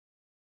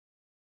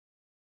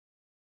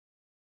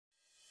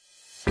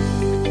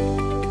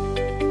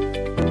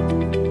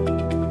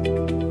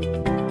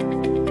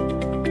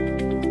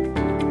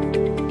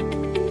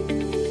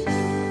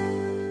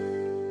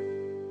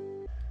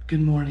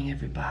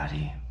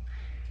everybody.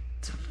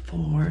 It's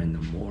 4 in the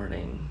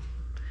morning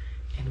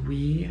and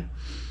we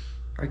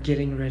are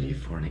getting ready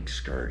for an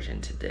excursion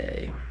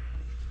today.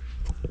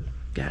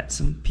 Got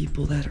some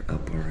people that are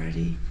up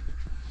already.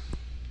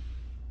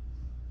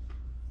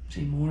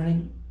 Say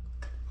morning.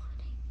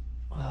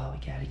 Oh, we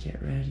gotta get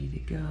ready to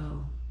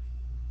go.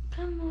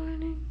 Good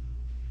morning.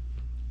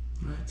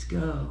 Let's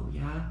go,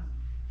 yeah?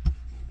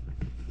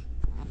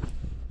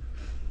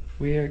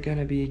 We are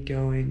gonna be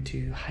going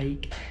to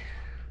hike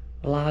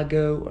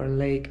Lago or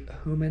Lake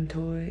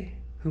Humantay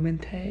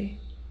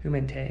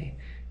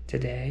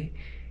today,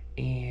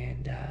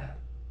 and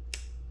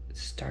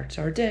starts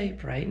our day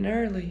bright and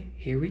early.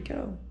 Here we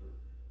go.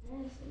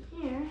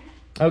 Here.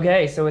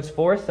 Okay, so it's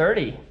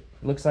 4:30.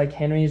 Looks like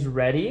Henry's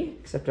ready,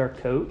 except our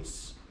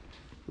coats.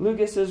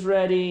 Lucas is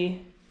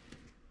ready.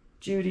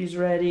 Judy's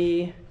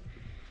ready.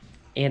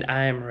 And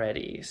I'm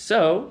ready.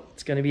 So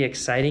it's gonna be an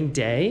exciting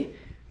day.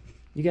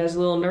 You guys a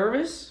little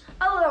nervous?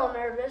 A little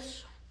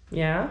nervous.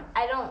 Yeah?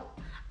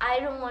 I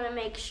don't want to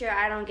make sure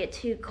I don't get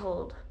too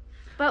cold.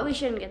 But we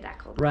shouldn't get that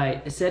cold.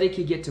 Right. It said it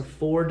could get to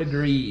 4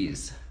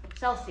 degrees.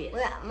 Celsius.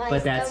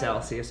 But that's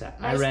Celsius.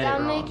 I read it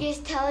wrong. My stomach is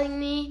telling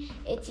me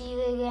it's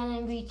either going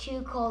to be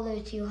too cold or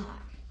too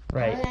hot.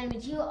 Right. It's going to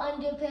be too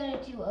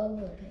underprepared or too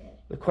overprepared.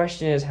 The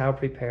question is, how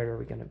prepared are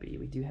we going to be?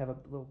 We do have a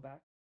little back.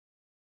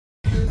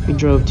 We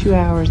drove 2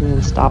 hours and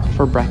then stopped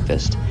for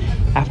breakfast.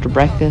 After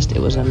breakfast, it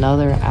was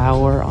another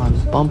hour on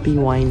bumpy,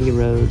 windy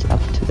roads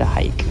up to the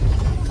hike.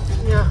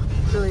 Yeah,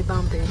 really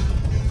bumpy.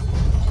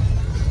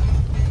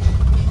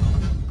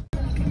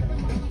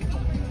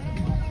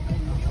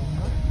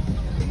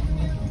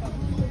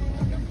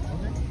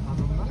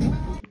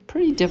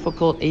 Pretty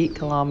difficult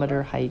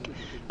 8-kilometer hike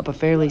up a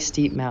fairly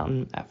steep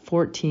mountain at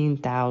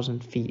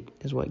 14,000 feet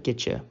is what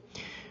gets you.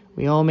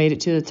 We all made it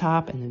to the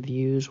top and the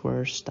views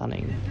were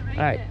stunning.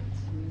 All right,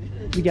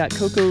 we got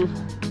cocoa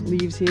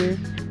leaves here.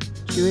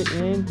 Chew it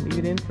in, leave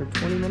it in for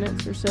 20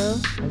 minutes or so,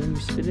 and then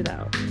you spit it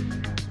out.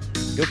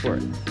 Go for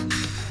it.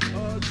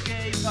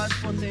 Okay,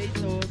 mashed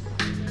potatoes.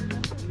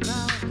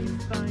 Now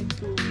it's time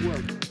to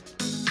work.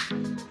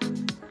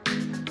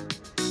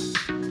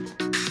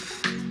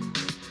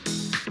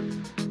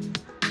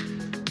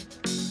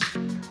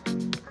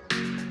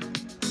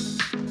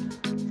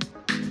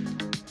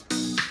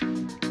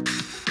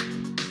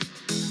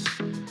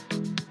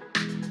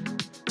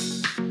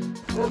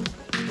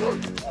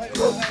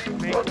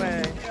 Make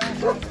way.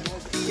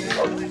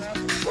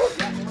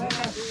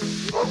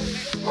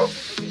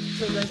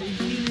 So that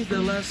here is the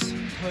last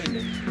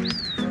toilet.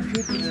 From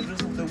here to the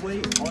rest of the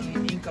way,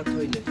 only Inca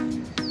toilet.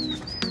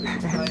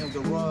 With the kind of the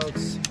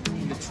rocks,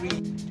 in the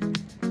tree.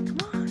 Come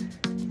on.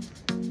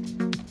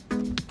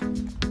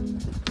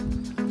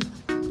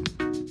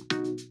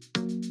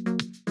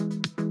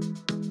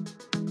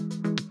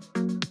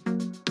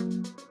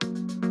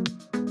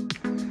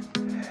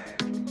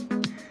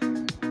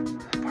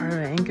 Part of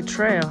the Inca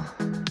Trail.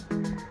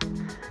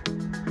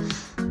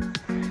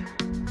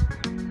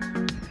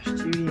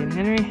 There's Judy and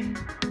Henry.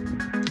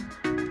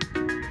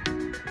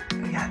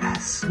 We got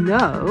that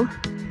snow.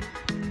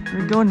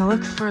 We're going to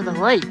look for the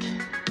lake.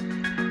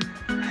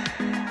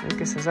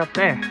 Lucas is up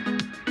there. I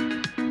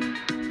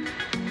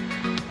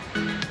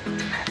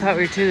thought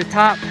we were to the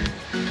top,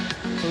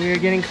 but we were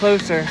getting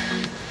closer,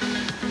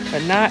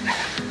 but not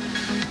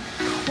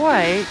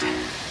quite.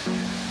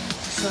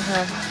 Still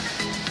have a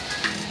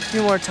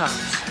few more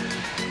tops.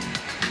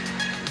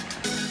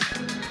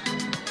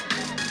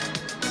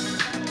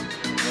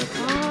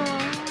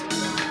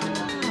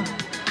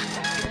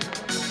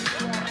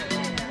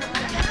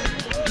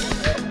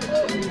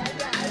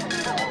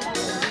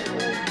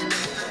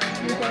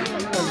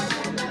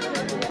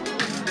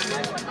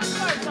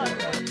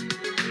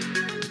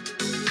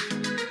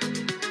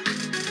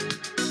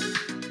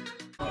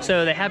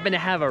 So they happen to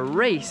have a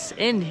race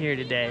in here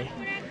today.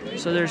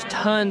 So there's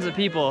tons of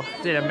people,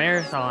 did a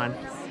marathon,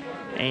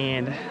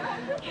 and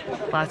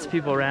lots of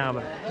people around,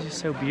 but it's just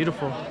so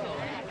beautiful.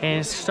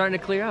 And it's starting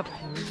to clear up.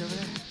 Henry's over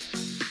there.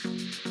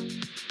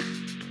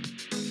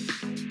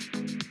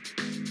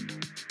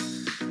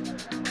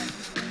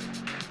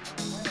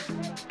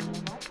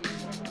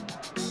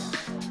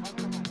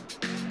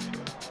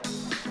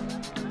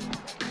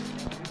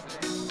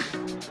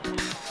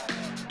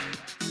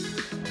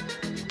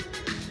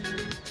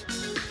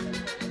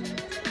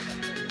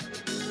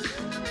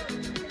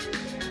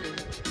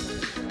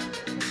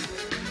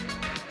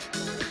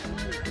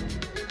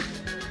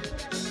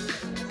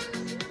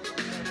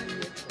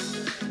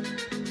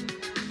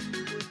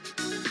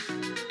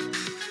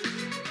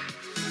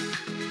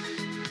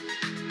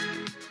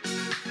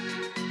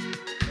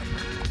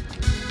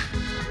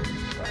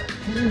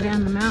 Heading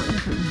down the mountain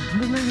from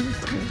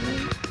Humantay to the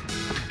lake.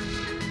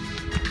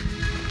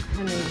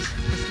 Henry's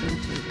listening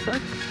to the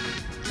book.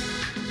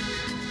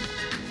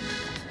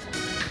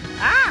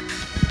 Ah!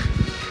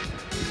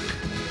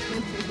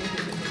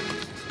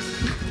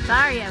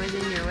 Sorry I was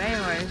in your way,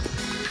 horse.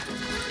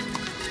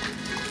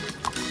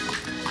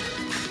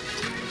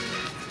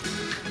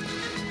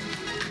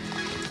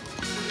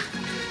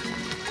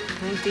 I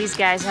think these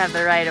guys have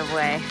the right of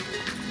way.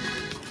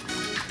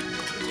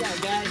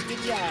 job, guys. Good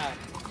job.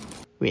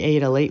 We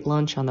ate a late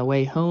lunch on the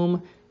way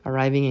home,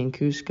 arriving in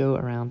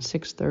Cusco around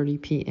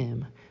 6:30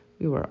 p.m.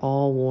 We were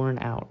all worn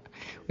out.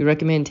 We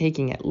recommend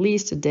taking at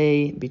least a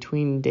day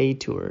between day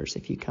tours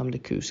if you come to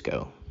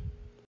Cusco.